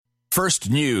First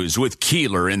News with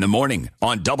Keeler in the morning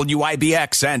on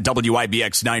WIBX and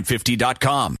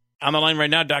WIBX950.com. On the line right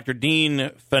now, Dr.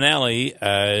 Dean Finelli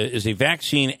is a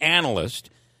vaccine analyst.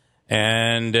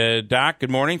 And, Doc, good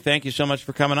morning. Thank you so much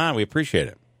for coming on. We appreciate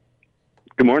it.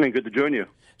 Good morning. Good to join you.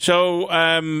 So,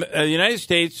 the United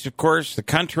States, of course, the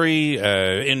country,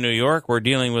 in New York, we're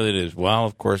dealing with it as well,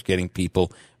 of course, getting people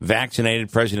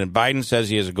vaccinated. President Biden says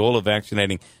he has a goal of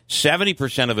vaccinating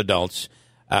 70% of adults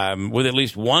with at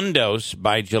least one dose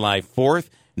by July 4th.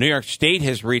 New York State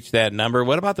has reached that number.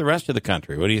 What about the rest of the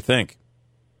country? What do you think?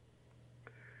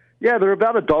 Yeah, there are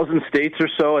about a dozen states or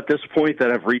so at this point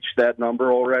that have reached that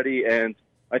number already, and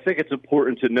I think it's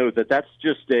important to note that that's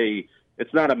just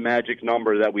it's not a magic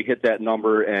number that we hit that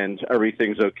number and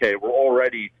everything's okay. We're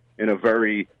already in a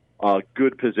very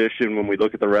good position when we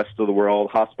look at the rest of the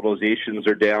world. Hospitalizations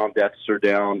are down, deaths are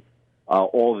down,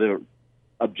 all the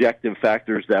objective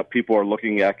factors that people are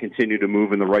looking at continue to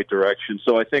move in the right direction.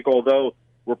 So I think although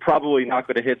we're probably not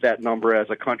going to hit that number as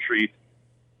a country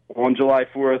on July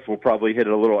 4th, we'll probably hit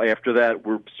it a little after that.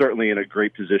 We're certainly in a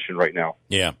great position right now.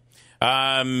 Yeah.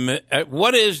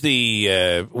 What is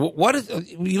you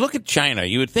look at China,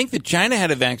 you would think that China had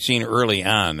a vaccine early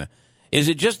on. Is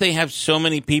it just they have so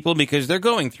many people because they're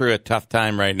going through a tough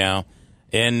time right now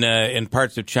in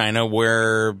parts of China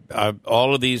where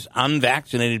all of these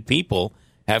unvaccinated people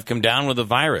have come down with the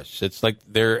virus? It's like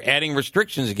they're adding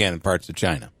restrictions again in parts of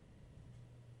China.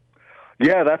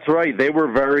 Yeah, that's right. They were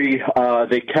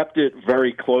they kept it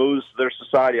very closed, their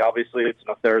society. Obviously, it's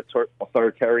an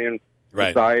authoritarian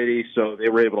society, so they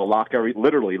were able to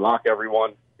literally lock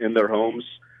everyone in their homes.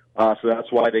 So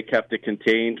that's why they kept it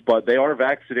contained. But they are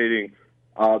vaccinating.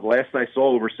 The last I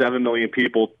saw, over 7 million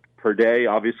people per day.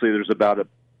 Obviously, there's about 1.5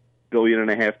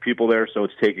 billion people there, so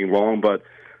it's taking long. But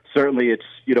certainly, it's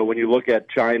when you look at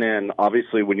China and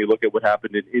obviously when you look at what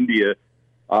happened in India,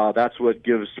 that's what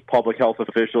gives public health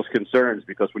officials concerns,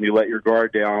 because when you let your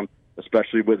guard down,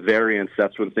 especially with variants,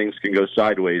 that's when things can go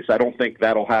sideways. I don't think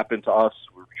that'll happen to us.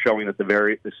 We're showing that the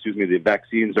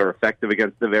vaccines are effective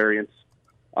against the variants,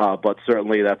 but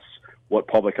certainly that's what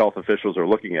public health officials are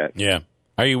looking at. Yeah.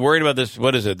 Are you worried about this?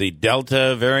 What is it, the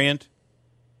Delta variant?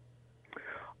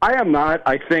 I am not.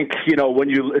 I think,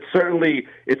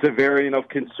 it's a variant of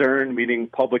concern, meaning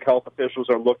public health officials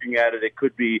are looking at it. It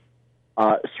could be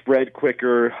spread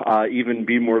quicker, even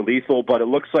be more lethal. But it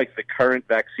looks like the current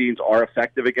vaccines are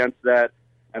effective against that.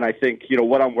 And I think,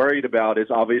 what I'm worried about is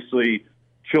obviously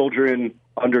children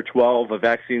under 12, a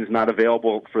vaccine is not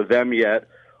available for them yet.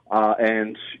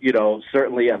 And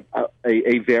certainly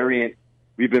a variant,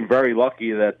 we've been very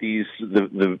lucky that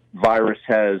the virus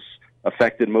has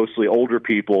affected mostly older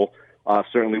people.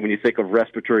 Certainly when you think of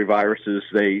respiratory viruses,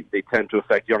 they tend to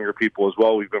affect younger people as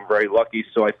well. We've been very lucky.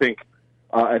 So I think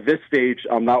at this stage,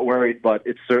 I'm not worried, but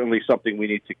it's certainly something we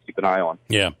need to keep an eye on.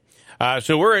 Yeah.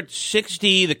 So we're at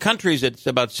 60. The country's at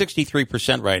about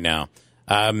 63% right now.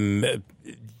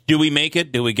 Do we make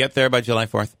it? Do we get there by July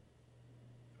 4th?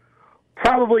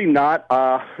 Probably not.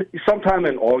 Sometime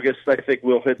in August, I think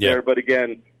we'll hit there. But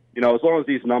again, as long as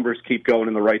these numbers keep going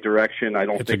in the right direction, I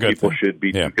don't think people should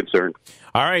be too concerned.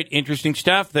 All right. Interesting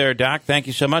stuff there, Doc. Thank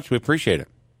you so much. We appreciate it.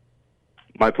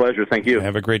 My pleasure. Thank you.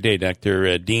 Have a great day,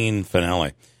 Dr. Dean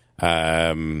Finelli.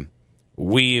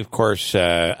 We, of course,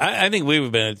 I think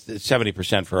we've been at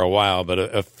 70% for a while, but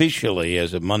officially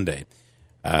as of Monday,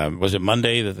 was it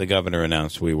Monday that the governor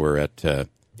announced we were at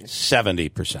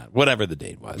 70%, whatever the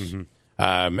date was. Mm-hmm.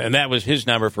 And that was his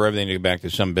number for everything to get back to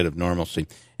some bit of normalcy.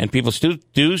 And people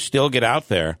do still get out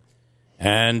there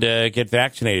and get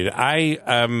vaccinated.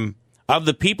 Of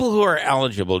the people who are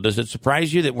eligible, does it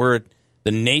surprise you that the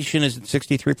nation is at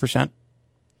 63%?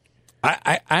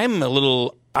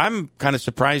 I'm kind of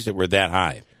surprised that we're that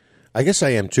high. I guess I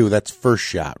am too. That's first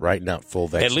shot, right? Not full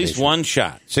vaccination. At least one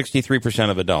shot,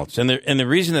 63% of adults. And the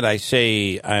reason that I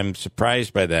say I'm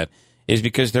surprised by that is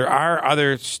because there are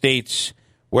other states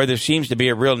where there seems to be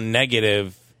a real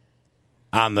negative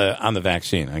on the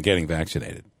vaccine, on getting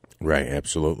vaccinated. Right,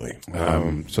 absolutely.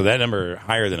 So that number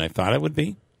higher than I thought it would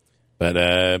be.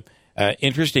 But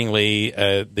interestingly,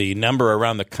 the number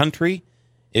around the country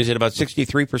is at about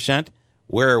 63%.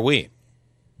 Where are we?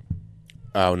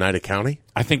 Oneida County?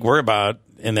 I think we're about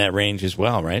in that range as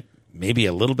well, right? Maybe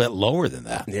a little bit lower than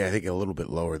that. Yeah, I think a little bit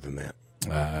lower than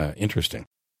that. Interesting.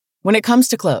 When it comes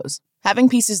to clothes, having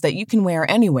pieces that you can wear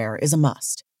anywhere is a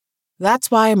must. That's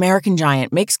why American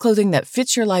Giant makes clothing that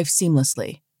fits your life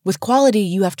seamlessly, with quality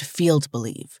you have to feel to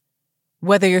believe.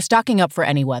 Whether you're stocking up for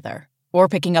any weather or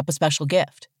picking up a special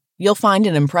gift, you'll find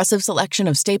an impressive selection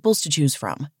of staples to choose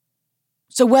from.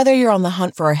 So whether you're on the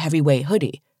hunt for a heavyweight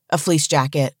hoodie, a fleece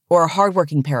jacket, or a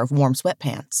hardworking pair of warm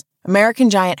sweatpants, American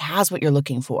Giant has what you're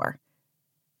looking for.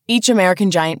 Each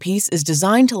American Giant piece is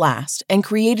designed to last and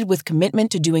created with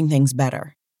commitment to doing things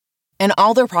better. And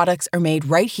all their products are made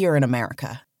right here in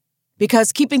America.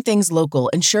 Because keeping things local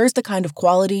ensures the kind of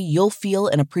quality you'll feel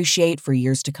and appreciate for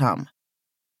years to come.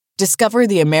 Discover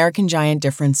the American Giant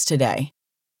difference today.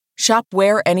 Shop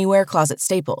Wear Anywhere closet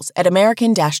staples at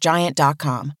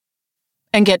american-giant.com.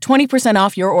 And get 20%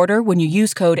 off your order when you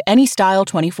use code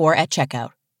ANYSTYLE24 at checkout.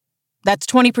 That's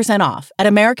 20% off at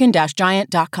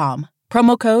american-giant.com.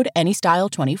 Promo code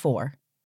ANYSTYLE24.